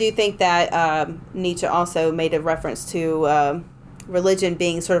 But I do think that Nietzsche also made a reference to religion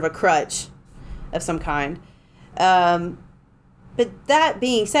being sort of a crutch of some kind. But that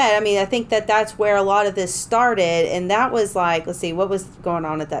being said, I mean, I think that that's where a lot of this started, and that was like, let's see, what was going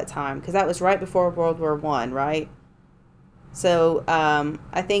on at that time? Because that was right before World War I, right? So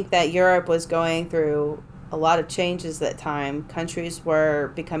I think that Europe was going through a lot of changes that time. Countries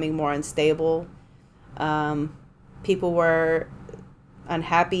were becoming more unstable. People were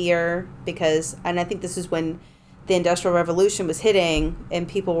unhappier because, and I think this is when the Industrial Revolution was hitting, and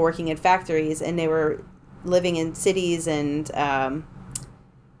people were working in factories, and they were living in cities and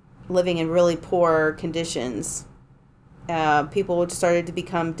living in really poor conditions. People started to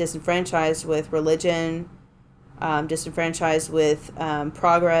become disenfranchised with religion, disenfranchised with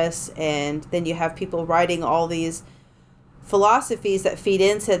progress, and then you have people writing all these philosophies that feed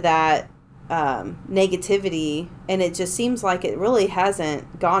into that negativity, and it just seems like it really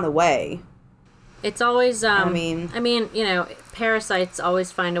hasn't gone away. It's always, I mean, you know, parasites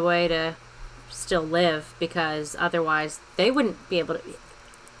always find a way to still live, because otherwise they wouldn't be able to.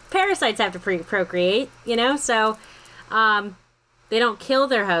 Parasites have to procreate, you know, so they don't kill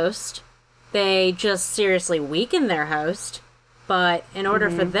their host, they just seriously weaken their host. But in order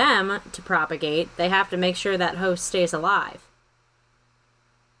for them to propagate, they have to make sure that host stays alive.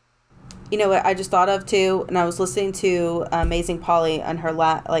 You know what I just thought of too, and I was listening to Amazing Polly on her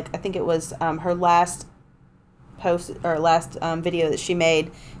I think it was her last post or last video that she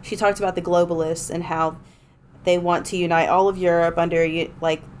made. She talked about the globalists and how they want to unite all of Europe under,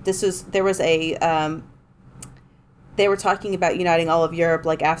 like, they were talking about uniting all of Europe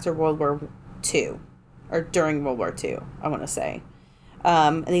like after World War II or during World War II, I want to say.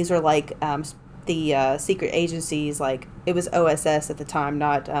 And these were like the secret agencies, like it was OSS at the time,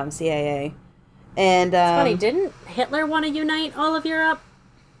 not CIA. And it's funny, didn't Hitler want to unite all of Europe?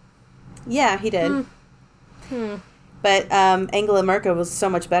 Yeah, he did. But Angela Merkel was so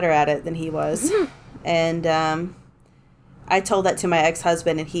much better at it than he was. And I told that to my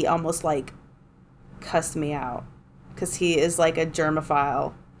ex-husband, and he almost like cussed me out because he is like a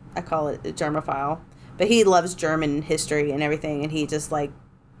Germophile. I call it a Germophile. But he loves German history and everything, and he just like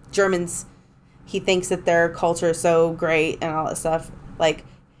Germans, he thinks that their culture is so great and all that stuff. Like,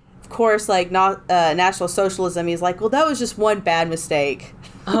 of course, like not National Socialism, he's like, well, that was just one bad mistake.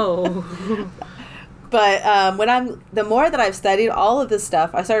 Oh. But the more that I've studied all of this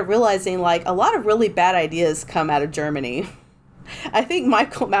stuff, I started realizing like a lot of really bad ideas come out of Germany. I think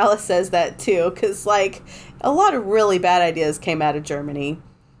Michael Malice says that too, because like a lot of really bad ideas came out of Germany,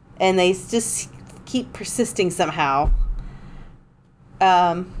 and they just keep persisting somehow.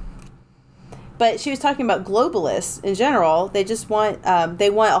 But she was talking about globalists in general. They just want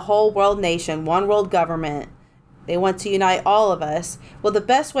a whole world nation, one world government. They want to unite all of us. Well, the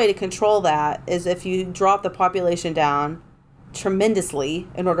best way to control that is if you drop the population down tremendously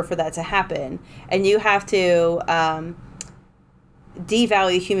in order for that to happen. And you have to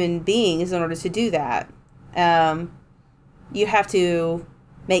devalue human beings in order to do that. You have to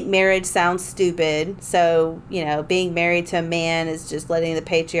make marriage sound stupid. So, you know, being married to a man is just letting the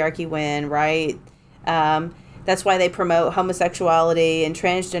patriarchy win, right? That's why they promote homosexuality and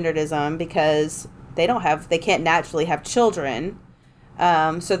transgenderism, because they can't naturally have children.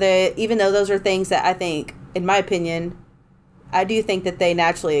 So even though those are things that I think, in my opinion, I do think that they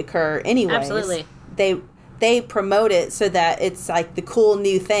naturally occur anyways. Absolutely. They promote it so that it's like the cool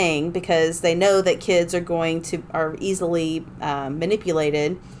new thing, because they know that kids are easily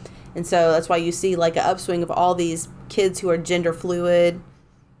manipulated. And so that's why you see like an upswing of all these kids who are gender fluid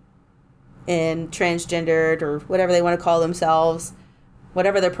and transgendered, or whatever they want to call themselves,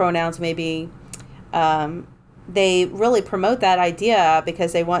 whatever their pronouns may be. They really promote that idea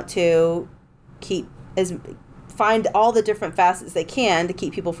because they want to find all the different facets they can to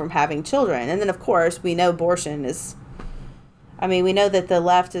keep people from having children. And then, of course, we know abortion is... we know that the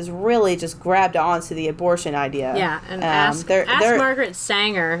left has really just grabbed onto the abortion idea. Yeah, and ask Margaret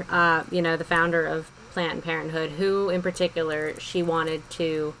Sanger, the founder of Planned Parenthood, who in particular she wanted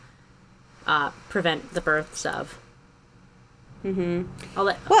to prevent the births of. Mm-hmm. I'll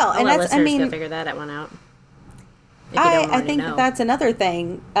let listeners go figure that one out. I think that's another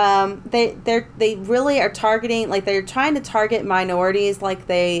thing. They really are targeting, like they're trying to target minorities, like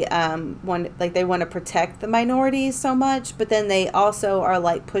they want to protect the minorities so much, but then they also are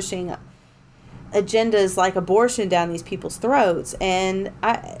like pushing agendas like abortion down these people's throats. And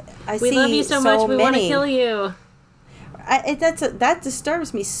we see love you so much, we want to kill you. That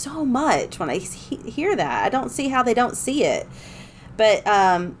disturbs me so much when I hear that. I don't see how they don't see it, but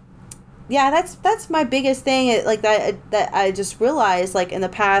yeah, that's my biggest thing. Like that I just realized, like in the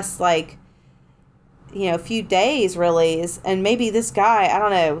past, like few days, really, and maybe this guy, I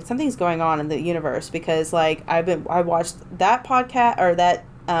don't know, something's going on in the universe, because like I watched that podcast or that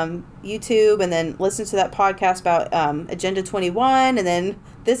YouTube, and then listened to that podcast about Agenda 21, and then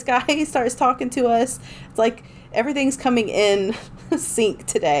this guy starts talking to us. It's like everything's coming in sync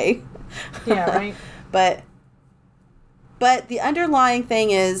today. Yeah, right. But the underlying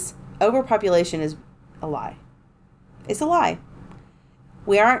thing is, overpopulation is a lie. It's a lie.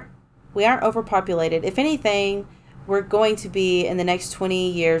 We aren't overpopulated. If anything, we're going to be, in the next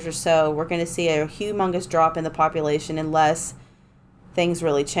 20 years or so, we're going to see a humongous drop in the population unless things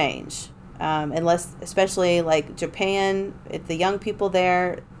really change. Unless, especially like Japan, if the young people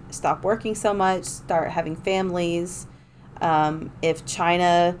there stop working so much, start having families. If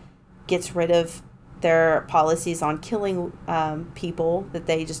China gets rid of their policies on killing people that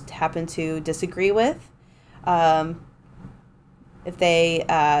they just happen to disagree with. If they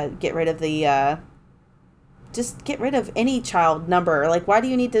get rid of just get rid of any child number. Like, why do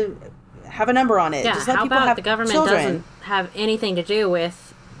you need to have a number on it? Yeah, just let how people about have the government children. Doesn't have anything to do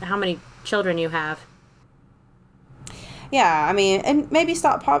with how many children you have? Yeah, and maybe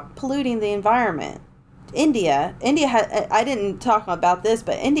stop polluting the environment. India I didn't talk about this,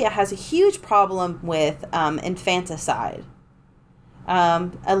 but India has a huge problem with infanticide.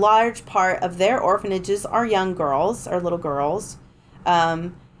 A large part of their orphanages are young girls or little girls,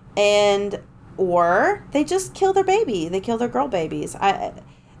 or they just kill their baby. They kill their girl babies.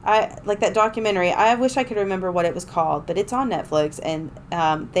 I like that documentary. I wish I could remember what it was called, but it's on Netflix, and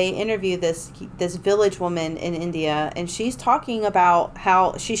they interview this village woman in India, and she's talking about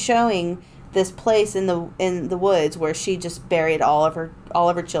how she's showing this place in the woods where she just buried all of her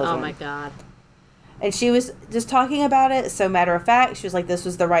children. Oh my God. And she was just talking about it so matter of fact. She was like, this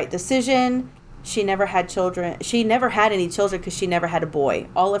was the right decision. She never had children. She never had any children because she never had a boy.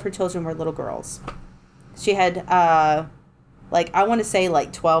 All of her children were little girls. She had I want to say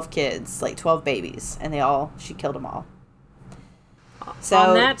 12 kids, 12 babies, and she killed them all. So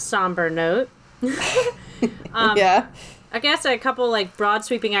on that somber note, yeah. I guess a couple broad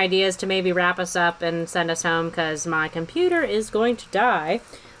sweeping ideas to maybe wrap us up and send us home, because my computer is going to die.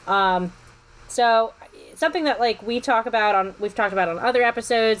 So something that we've talked about on other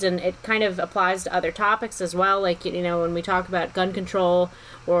episodes, and it kind of applies to other topics as well. When we talk about gun control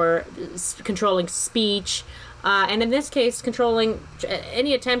or controlling speech, and in this case, controlling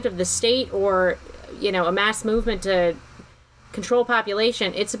any attempt of the state or, a mass movement to control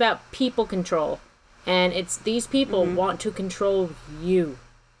population, it's about people control. And it's these people want to control you.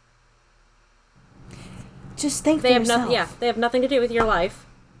 Just think for yourself. They have nothing to do with your life.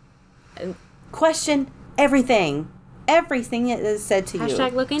 And question everything that is said to you.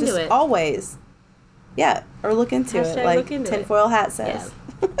 Hashtag look into it. Always. Yeah, or look into Hashtag it, like look into Tinfoil Hat says.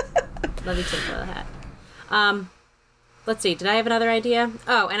 Yeah. Love you, Tinfoil Hat. Let's see, did I have another idea?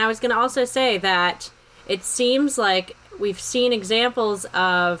 Oh, and I was going to also say that it seems like we've seen examples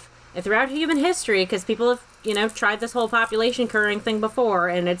of, throughout human history, because people have, tried this whole population curing thing before,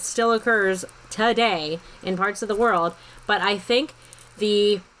 and it still occurs today in parts of the world. But I think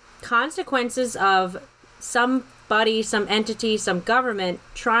the consequences of somebody, some entity, some government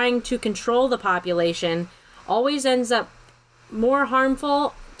trying to control the population always ends up more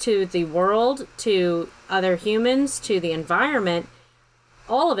harmful to the world, to other humans, to the environment.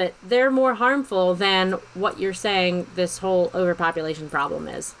 All of it, they're more harmful than what you're saying this whole overpopulation problem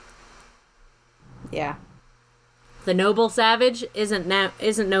is. Yeah. The noble savage isn't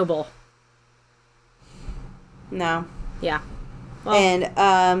noble. No. Yeah. Well,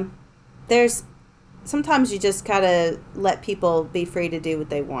 and there's sometimes you just gotta let people be free to do what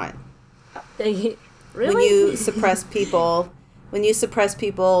they want. Really? When you suppress people,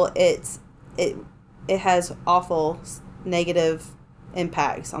 it has awful negative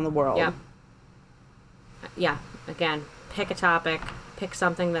impacts on the world. Yeah. Yeah. Again, pick a topic, pick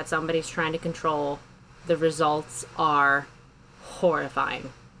something that somebody's trying to control. The results are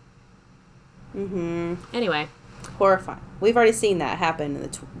horrifying. Mm-hmm. Anyway. Horrifying. We've already seen that happen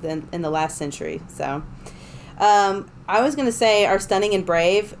in the last century. So, I was going to say our stunning and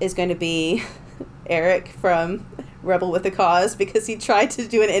brave is going to be Eric from Rebel with a Cause, because he tried to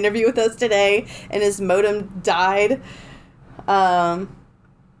do an interview with us today and his modem died. So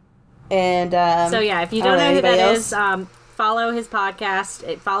yeah, if you don't know who that is, follow his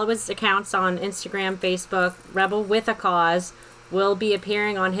podcast. Follow his accounts on Instagram, Facebook. Rebel with a Cause will be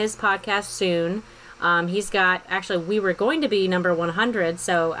appearing on his podcast soon. He's got, actually, we were going to be number 100,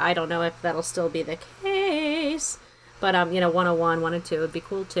 so I don't know if that'll still be the case. But, 101, 102 would be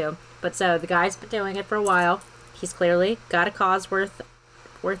cool too. But so the guy's been doing it for a while. He's clearly got a cause worth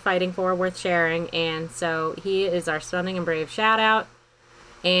fighting for, worth sharing. And so he is our stunning and brave shout out.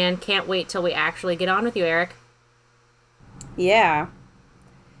 And can't wait till we actually get on with you, Eric. Yeah.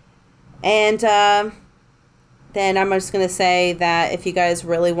 And then I'm just going to say that if you guys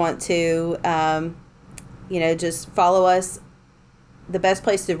really want to, just follow us. The best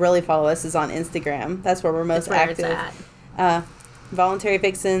place to really follow us is on Instagram. That's where we're most active. Voluntary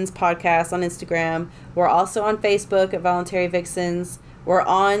Vixens Podcast on Instagram. We're also on Facebook at Voluntary Vixens. We're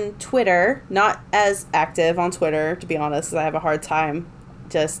on Twitter, not as active on Twitter, to be honest, because I have a hard time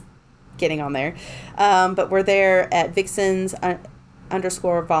just getting on there. But we're there at Vixens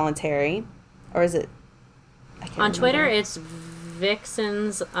 _voluntary. Or is it? On Twitter, it's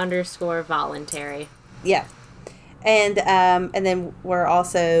Vixens _voluntary. Yeah. And then we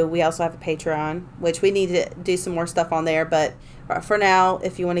also have a Patreon, which we need to do some more stuff on there. But for now,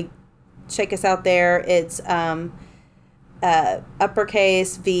 if you want to check us out there, it's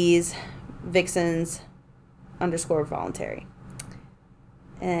uppercase V's Vixens _voluntary.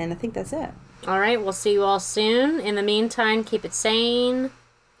 And I think that's it. All right, we'll see you all soon. In the meantime, keep it sane,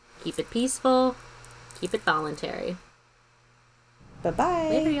 keep it peaceful, keep it voluntary. Bye-bye.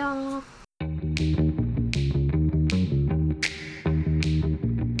 Later, y'all.